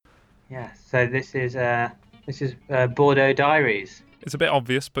Yeah. So this is Bordeaux Diaries. It's a bit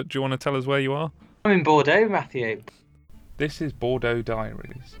obvious, but do you want to tell us where you are? I'm in Bordeaux, Matthew. This is Bordeaux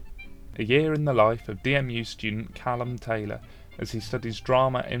Diaries, a year in the life of DMU student Callum Taylor as he studies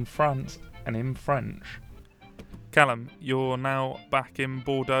drama in France and in French. Callum, you're now back in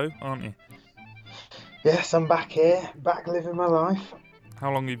Bordeaux, aren't you? Yes, I'm back here, back living my life.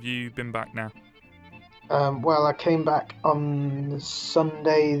 How long have you been back now? Well, I came back on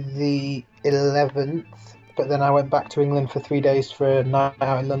Sunday the 11th, but then I went back to England for 3 days for a night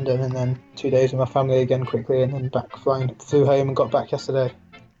out in London, and then 2 days with my family again quickly, and then flew home and got back yesterday.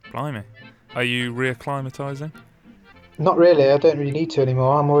 Blimey. Are you reacclimatising? Not really, I don't really need to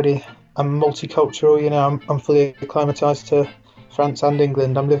anymore. I'm multicultural, I'm fully acclimatised to France and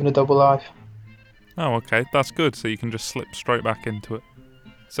England. I'm living a double life. Oh, okay, that's good, so you can just slip straight back into it.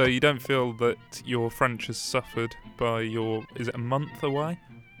 So you don't feel that your French has suffered by is it a month away?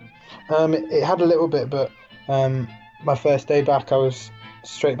 It had a little bit, but my first day back, I was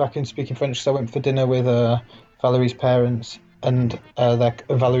straight back in speaking French because I went for dinner with Valerie's parents and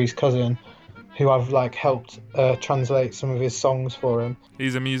Valerie's cousin, who I've helped translate some of his songs for him.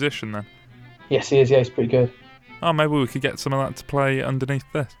 He's a musician then? Yes, he is. Yeah, he's pretty good. Oh, maybe we could get some of that to play underneath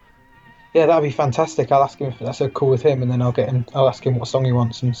this. Yeah, that'd be fantastic. I'll ask him if that's so cool with him, and then I'll ask him what song he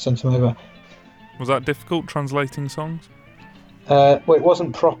wants and send him over. Was that difficult, translating songs? Well, it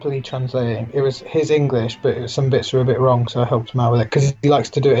wasn't properly translating. It was his English, but some bits were a bit wrong, so I helped him out with it. Because he likes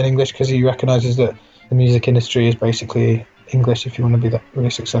to do it in English, because he recognises that the music industry is basically English if you want to be that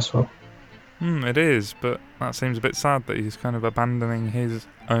really successful. It is, but that seems a bit sad that he's kind of abandoning his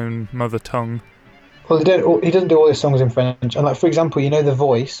own mother tongue. Well, he doesn't do all his songs in French. And for example, The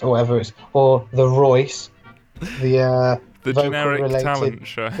Voice, or whatever it's, or The Royce, the generic talent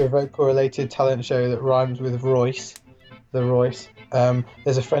show. The vocal-related talent show that rhymes with Royce, The Royce.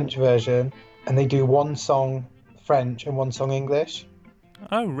 There's a French version, and they do one song French and one song English.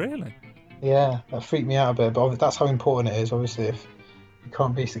 Oh, really? Yeah, that freaked me out a bit, but that's how important it is, obviously. If you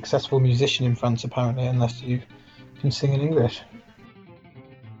can't be a successful musician in France, apparently, unless you can sing in English.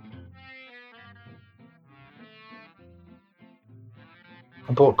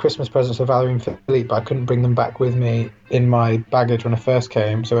 I bought Christmas presents for Valerie and Philippe, but I couldn't bring them back with me in my baggage when I first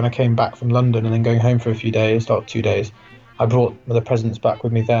came. So when I came back from London and then going home for a few days, 2 days, I brought the presents back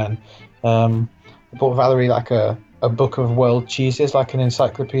with me then. I bought Valerie a book of world cheeses, like an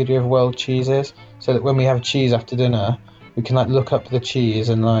encyclopedia of world cheeses, so that when we have cheese after dinner, we can look up the cheese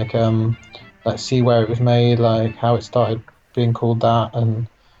and see where it was made, how it started being called that, and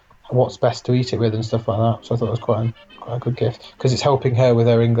what's best to eat it with and stuff like that. So I thought it was quite a good gift because it's helping her with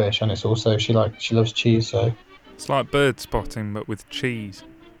her English, and it's also she loves cheese. So it's like bird spotting but with cheese.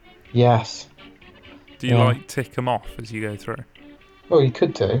 Yes. Do you tick them off as you go through? Well, you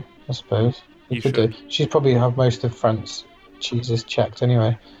could do, I suppose. You could should. do. She's probably have most of France's cheeses checked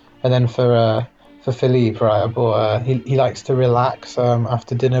anyway. And then for Philippe, right, I bought he likes to relax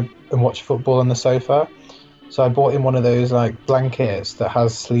after dinner and watch football on the sofa. So I bought him one of those blankets that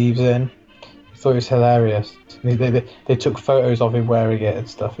has sleeves in. I thought it was hilarious. They took photos of him wearing it and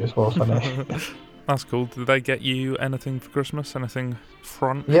stuff. It was well funny. That's cool. Did they get you anything for Christmas? Anything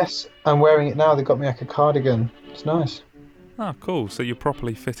front? Yes, I'm wearing it now. They got me a cardigan. It's nice. Ah, cool. So you're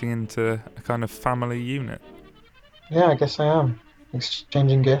properly fitting into a kind of family unit. Yeah, I guess I am.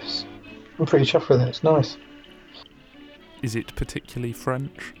 Exchanging gifts. I'm pretty chuffed with it. It's nice. Is it particularly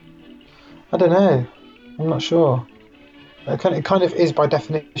French? I don't know. I'm not sure. It kind of is by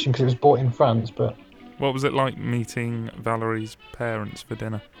definition because it was bought in France, but... What was it like meeting Valerie's parents for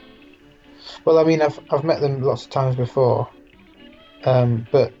dinner? Well, I mean, I've met them lots of times before,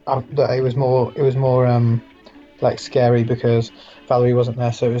 but it was more scary because Valerie wasn't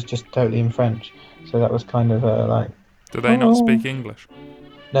there, so it was just totally in French. So that was kind of Do they not speak English?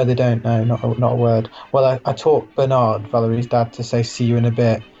 No, they don't. No, not a word. Well, I taught Bernard, Valerie's dad, to say "see you in a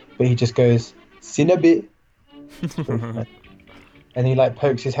bit," but he just goes "see in a bit," and he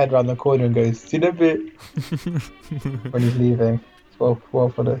pokes his head around the corner and goes "see in a bit" when he's leaving. It's well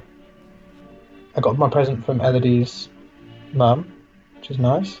funny. I got my present from Elodie's mum, which is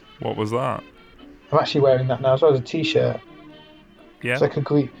nice. What was that? I'm actually wearing that now as well as a t-shirt. Yeah. It's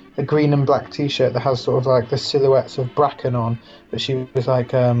a green and black t-shirt that has sort of the silhouettes of bracken on. But she was I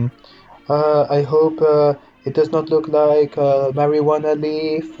hope it does not look like a marijuana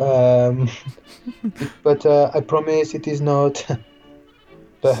leaf, but I promise it is not.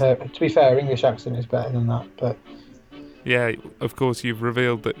 But to be fair, her English accent is better than that. But yeah, of course, you've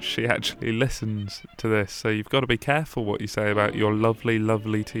revealed that she actually listens to this, so you've got to be careful what you say about your lovely,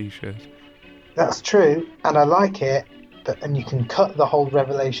 lovely t-shirt. That's true, and I like it, and you can cut the whole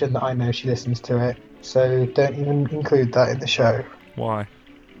revelation that I know she listens to it. So don't even include that in the show. Why?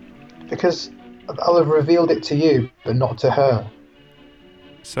 Because I'll have revealed it to you, but not to her.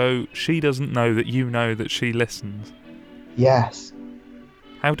 So she doesn't know that you know that she listens? Yes.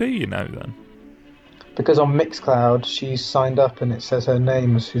 How do you know then? Because on Mixcloud, she's signed up and it says her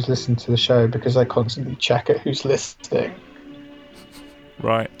name as who's listened to the show, because I constantly check it who's listening.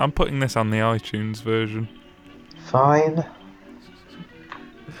 Right, I'm putting this on the iTunes version. Fine.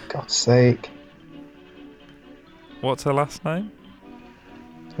 God's sake. What's her last name?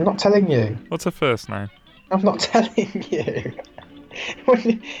 I'm not telling you. What's her first name? I'm not telling you.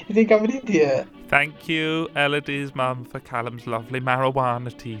 You think I'm an idiot? Thank you, Elodie's mum, for Callum's lovely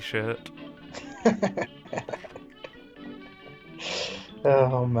marijuana t-shirt.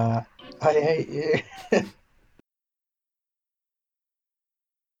 Oh, Matt. I hate you.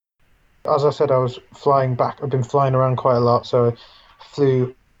 As I said, I was flying back. I've been flying around quite a lot, so I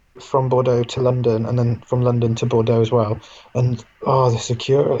flew from Bordeaux to London and then from London to Bordeaux as well. And, the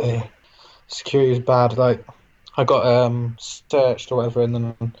security. Security is bad. Like, I got searched or whatever, and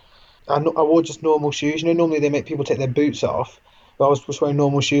then I wore just normal shoes. You know, normally they make people take their boots off, but I was just wearing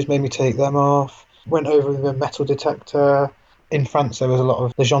normal shoes, made me take them off. Went over with a metal detector. In France, there was a lot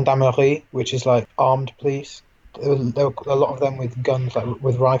of the gendarmerie, which is like armed police. There were a lot of them with guns, like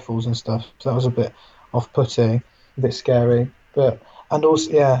with rifles and stuff. So that was a bit off-putting, a bit scary. And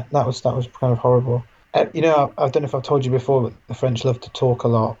also, yeah, that was kind of horrible. You know, I don't know if I've told you before, but the French love to talk a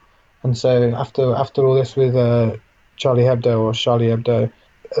lot. And so after all this with Charlie Hebdo,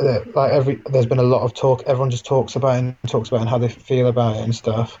 there's been a lot of talk. Everyone just talks about it and how they feel about it and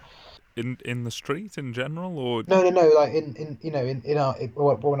stuff. In the street in general, or No. Like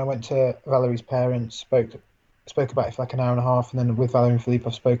when I went to Valerie's parents, spoke about it for like an hour and a half, and then with Valerie and Philippe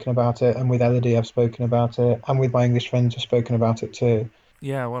I've spoken about it, and with Elodie I've spoken about it, and with my English friends I've spoken about it too.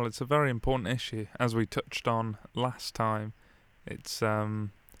 Yeah, well, it's a very important issue, as we touched on last time. It's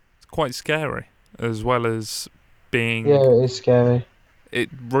quite scary, as well as being... Yeah, it is scary. It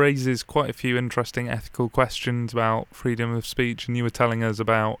raises quite a few interesting ethical questions about freedom of speech, and you were telling us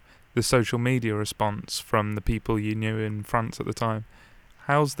about the social media response from the people you knew in France at the time.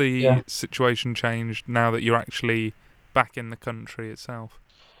 How's the situation changed now that you're actually back in the country itself?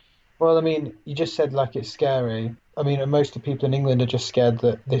 Well, I mean, you just said like it's scary. I mean, most of the people in England are just scared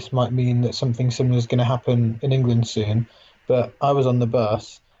that this might mean that something similar is going to happen in England soon. But I was on the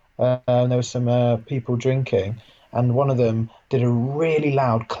bus, and there was some people drinking, and one of them did a really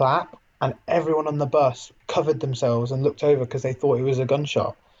loud clap, and everyone on the bus covered themselves and looked over because they thought it was a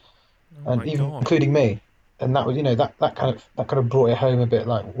gunshot, Oh and my even God. including me. And that was, that kind of brought it home a bit,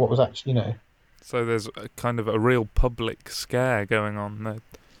 like what was actually. So there's a kind of a real public scare going on there.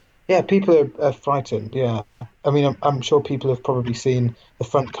 Yeah, people are frightened. Yeah, I mean, I'm sure people have probably seen the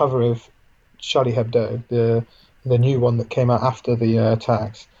front cover of Charlie Hebdo, the new one that came out after the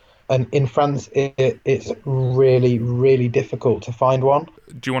attacks. And in France, it's really, really difficult to find one.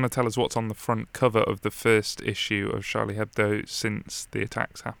 Do you want to tell us what's on the front cover of the first issue of Charlie Hebdo since the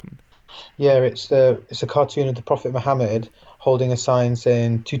attacks happened? Yeah, it's a cartoon of the Prophet Muhammad holding a sign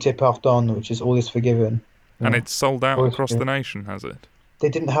saying "Tout est pardon," which is all is forgiven. And it's sold out All is across the forgiven. nation, has it? They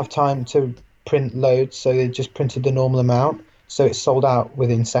didn't have time to print loads, so they just printed the normal amount. So it's sold out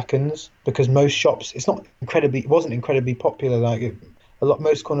within seconds because most shops, it wasn't incredibly popular.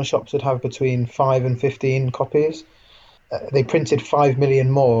 Most corner shops would have between 5 and 15 copies. They printed 5 million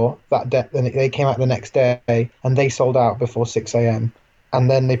more that day. Then they came out the next day, and they sold out before 6 a.m. And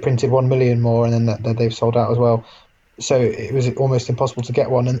then they printed 1 million more, and then they've sold out as well. So it was almost impossible to get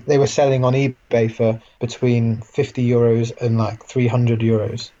one, and they were selling on eBay for between €50 and like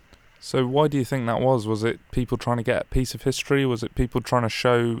 €300. So why do you think that was? Was it people trying to get a piece of history? Was it people trying to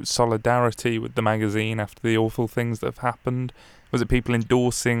show solidarity with the magazine after the awful things that have happened? Was it people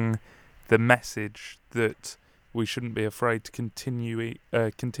endorsing the message that we shouldn't be afraid to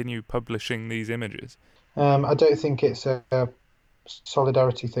continue publishing these images? I don't think it's a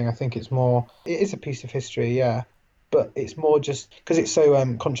solidarity thing. I think it is a piece of history, yeah, but it's more just because it's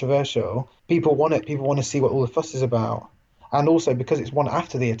so controversial. People want it. People want to see what all the fuss is about, and also because it's one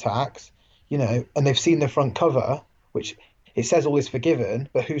after the attacks, and they've seen the front cover, which it says all is forgiven,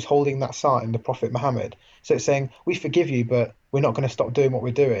 but who's holding that sign? The Prophet Muhammad. So it's saying we forgive you, but we're not going to stop doing what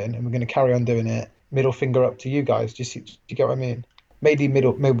we're doing, and we're going to carry on doing it. Middle finger up to you guys. Do you get what I mean? Maybe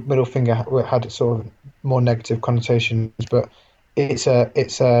middle finger had sort of more negative connotations, but it's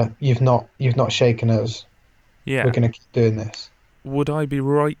you've not shaken us. Yeah. We're going to keep doing this. Would I be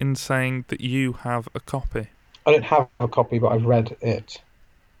right in saying that you have a copy? I don't have a copy, but I've read it.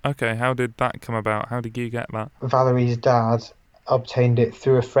 Okay, how did that come about? How did you get that? Valerie's dad obtained it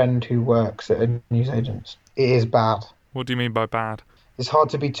through a friend who works at a newsagent. It is bad. What do you mean by bad? It's hard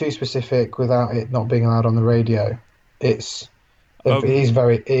to be too specific without it not being allowed on the radio. It's it Um, is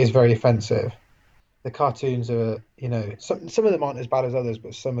very offensive. The cartoons are, some of them aren't as bad as others,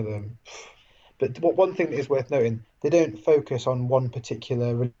 but some of them. But one thing that is worth noting, they don't focus on one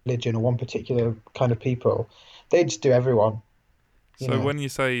particular religion or one particular kind of people. They just do everyone. You so know, when you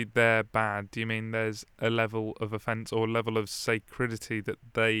say they're bad, do you mean there's a level of offence or level of sacredity that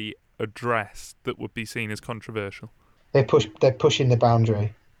they address that would be seen as controversial? they're pushing the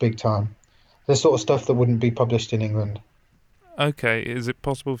boundary big time. The sort of stuff that wouldn't be published in England. Okay, is it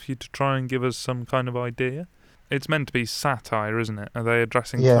possible for you to try and give us some kind of idea? It's meant to be satire, isn't it? Are they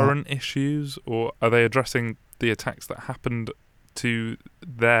addressing Yeah. current issues, or are they addressing the attacks that happened to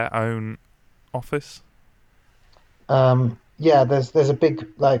their own office? Yeah, there's a big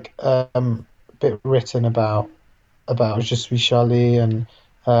bit written about Je suis Charlie and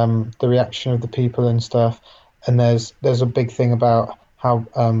the reaction of the people and stuff. And there's a big thing about how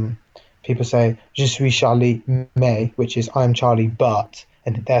people say Je suis Charlie mais, which is I'm Charlie but,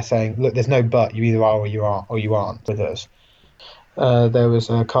 and they're saying, look, there's no but. You either are or you aren't with us. There was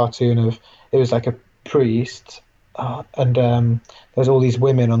a cartoon of it was like a priest, and there's all these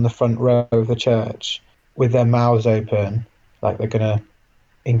women on the front row of the church with their mouths open, like they're gonna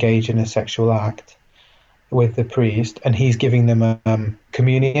engage in a sexual act with the priest, and he's giving them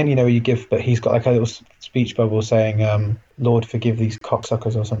communion. You give, but he's got like a little speech bubble saying, "Lord, forgive these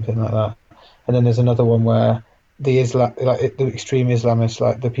cocksuckers" or something like that. And then there's another one where the extreme Islamists,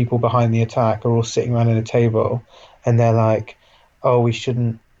 like the people behind the attack, are all sitting around at a table, and they're like, "Oh, we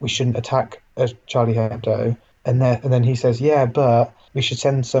shouldn't attack Charlie Hebdo." And then he says, "Yeah, but we should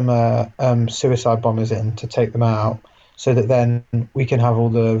send some suicide bombers in to take them out, so that then we can have all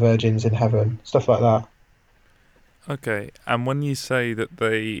the virgins in heaven," stuff like that. Okay, and when you say that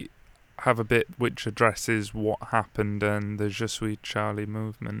they have a bit which addresses what happened and the Je suis Charlie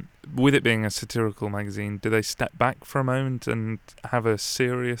movement, with it being a satirical magazine, do they step back for a moment and have a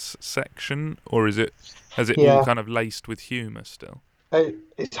serious section, or has it all Yeah, kind of laced with humour still?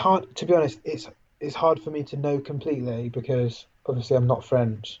 it's hard to be honest. It's hard for me to know completely because obviously I'm not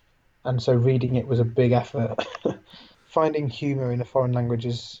French, and so reading it was a big effort. Finding humor in a foreign language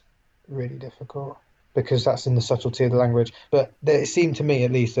is really difficult because that's in the subtlety of the language. But it seemed to me,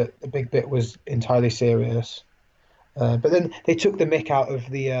 at least, that the big bit was entirely serious. But then they took the mick out of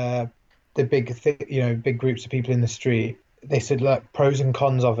the big groups of people in the street. They said, look, pros and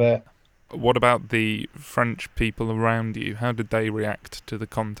cons of it. What about the French people around you? How did they react to the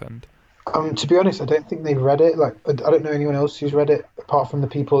content? To be honest, I don't think they've read it. Like, I don't know anyone else who's read it apart from the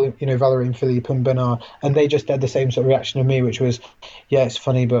people, Valerie and Philippe and Bernard, and they just had the same sort of reaction to me, which was, yeah, it's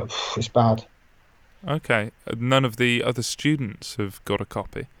funny, but it's bad. Okay, none of the other students have got a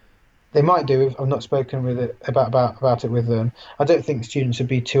copy. They might do. I've not spoken with it about it with them. I don't think students would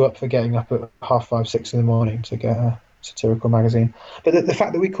be too up for getting up at 5:30, 6 in the morning to get a satirical magazine. But the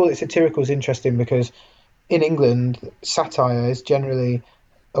fact that we call it satirical is interesting because in England, satire is generally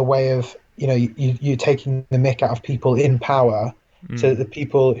a way of you taking the mick out of people in power, so that the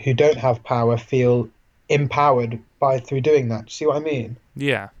people who don't have power feel empowered by through doing that. Do you see what I mean?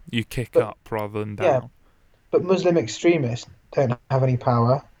 Yeah, you kick But up rather than yeah, down. but Muslim extremists don't have any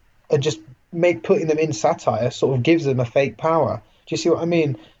power, and just putting them in satire sort of gives them a fake power. Do you see what I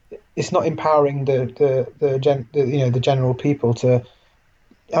mean? It's not empowering the general people to.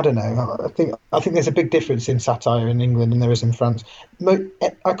 I don't know. I think there's a big difference in satire in England than there is in France.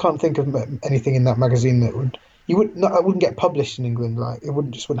 I can't think of anything in that magazine that I wouldn't get published in England. Like it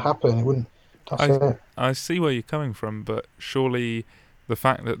wouldn't happen. It wouldn't. That's I it. I see where you're coming from, but surely the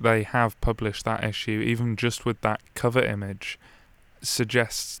fact that they have published that issue, even just with that cover image,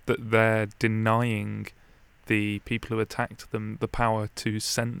 suggests that they're denying the people who attacked them the power to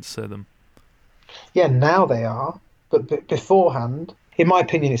censor them. Yeah, now they are, but beforehand, in my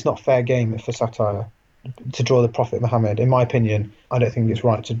opinion, it's not fair game for satire to draw the Prophet Muhammad. In my opinion, I don't think it's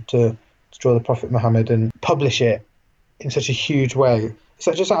right to draw the Prophet Muhammad and publish it in such a huge way. It's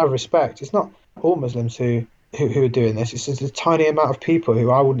just out of respect. It's not all Muslims who are doing this. It's just a tiny amount of people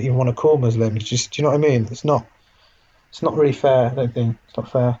who I wouldn't even want to call Muslims. Just, do you know what I mean? It's not really fair. I don't think it's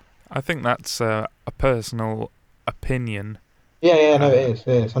not fair. I think that's a personal opinion. Yeah, no, Uh, it is. It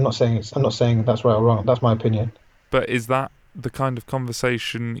is. I'm not saying that's right or wrong. That's my opinion. but is that the kind of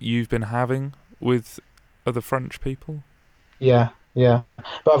conversation you've been having with other French people? Yeah, yeah.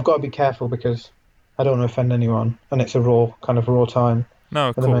 But I've got to be careful because I don't want to offend anyone, and it's a raw time No,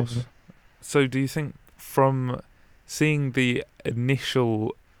 of at the course. moment. So do you think from seeing the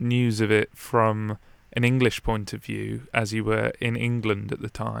initial news of it from an English point of view, as you were in England at the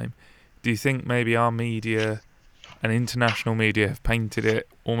time, do you think maybe our media and international media have painted it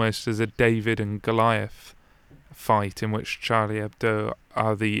almost as a David and Goliath fight in which Charlie Hebdo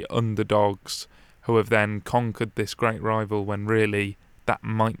are the underdogs who have then conquered this great rival, when really that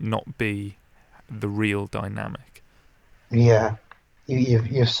might not be the real dynamic? Yeah,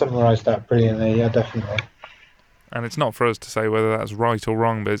 you've summarised that brilliantly. Yeah, definitely. And it's not for us to say whether that's right or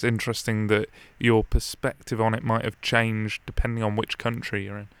wrong, but it's interesting that your perspective on it might have changed depending on which country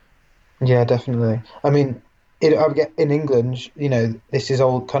you're in. Yeah, definitely. I mean, I get in England, this is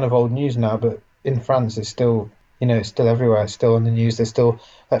old news now, but in France, it's still, it's still everywhere. It's still on the news. There's still,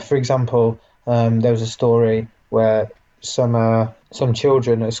 like, for example, there was a story where some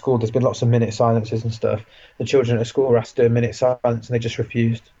children at school. There's been lots of minute silences and stuff. The children at school were asked to do a minute silence, and they just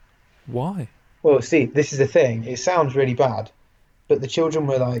refused. Why? Well, see, this is the thing. It sounds really bad, but the children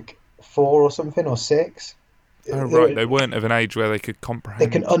were like 4 or something, or 6. Oh, right. They weren't of an age where they could They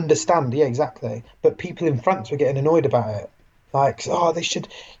comprehend. can understand, yeah, exactly. But people in France were getting annoyed about it. Like, oh, they should,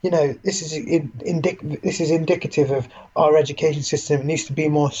 this is this is indicative of our education system. It needs to be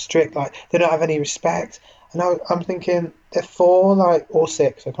more strict. Like, they don't have any respect. And I'm thinking they're 4, like, or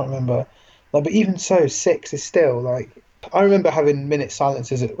 6, I can't remember. Like, but even so, 6 is still like. I remember having minute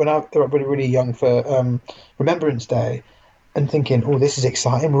silences when I was really young for Remembrance Day, and thinking, oh, this is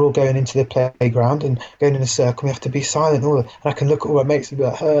exciting. We're all going into the playground and going in a circle. We have to be silent. And I can look at all my mates and be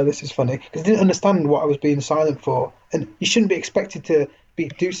like, oh, this is funny. Because I didn't understand what I was being silent for. And you shouldn't be expected to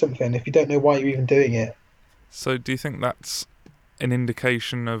do something if you don't know why you're even doing it. So do you think that's an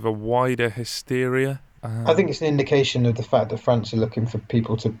indication of a wider hysteria? I think it's an indication of the fact that France are looking for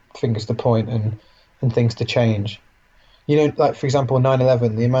people to fingers to point and things to change. Like, for example,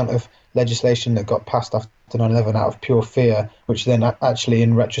 9/11, the amount of legislation that got passed after 9/11 out of pure fear, which then actually,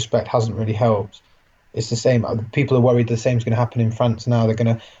 in retrospect, hasn't really helped. It's the same. People are worried the same is going to happen in France now.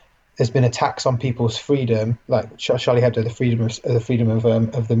 There's been attacks on people's freedom, like Charlie Hebdo, the freedom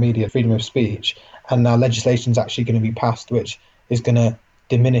of the media, freedom of speech, and now legislation's actually going to be passed, which is going to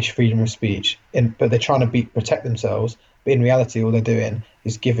diminish freedom of speech. But they're trying to protect themselves. But in reality, all they're doing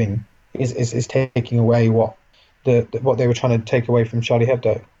is taking away what they were trying to take away from Charlie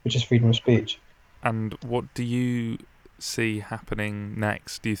Hebdo, which is freedom of speech. And what do you see happening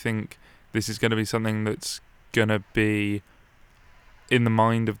next? Do you think this is going to be something that's going to be in the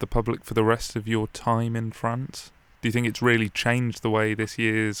mind of the public for the rest of your time in France? Do you think it's really changed the way this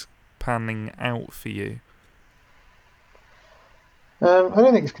year's panning out for you? I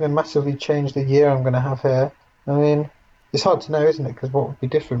don't think it's going to massively change the year I'm going to have here. I mean, it's hard to know, isn't it? Because what would be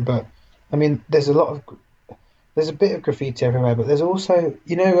different? But I mean, there's a bit of graffiti everywhere, but there's also,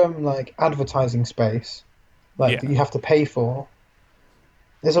 like advertising space, like that you have to pay for.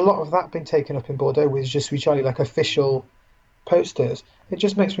 There's a lot of that being taken up in Bordeaux with Je suis Charlie, like official posters. It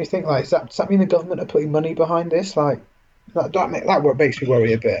just makes me think, like, does that mean the government are putting money behind this? Like, that what makes me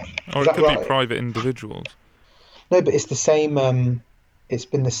worry a bit. Or Is it that could be right? private individuals. No, but it's the same. It's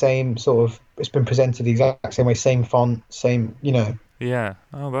been the same sort of. It's been presented the exact same way, same font, same. Yeah.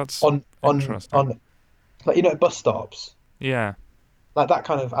 Oh, that's on interesting. like at bus stops, Yeah. like that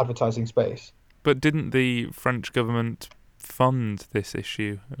kind of advertising space. But didn't the French government fund this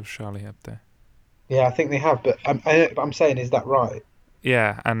issue of Charlie Hebdo? Yeah, I think they have, but I'm saying, is that right?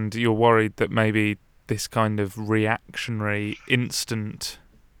 Yeah, and you're worried that maybe this kind of reactionary, instant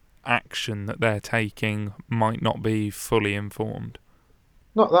action that they're taking might not be fully informed.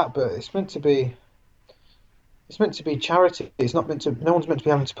 Not that, but it's meant to be. It's meant to be charity. It's not meant to. No one's meant to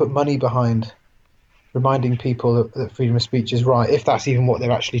be having to put money behind reminding people that freedom of speech is right, if that's even what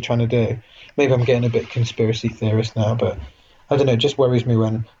they're actually trying to do. Maybe I'm getting a bit conspiracy theorist now, but I don't know. It just worries me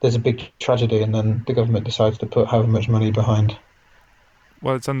when there's a big tragedy and then the government decides to put however much money behind.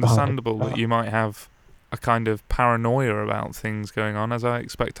 Well, it's understandable that you might have a kind of paranoia about things going on, as I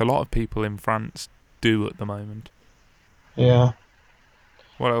expect a lot of people in France do at the moment. Yeah.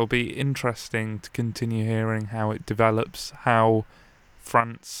 Well, it'll be interesting to continue hearing how it develops, how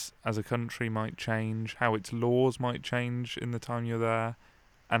France as a country might change, how its laws might change in the time you're there,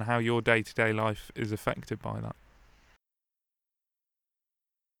 and how your day-to-day life is affected by that.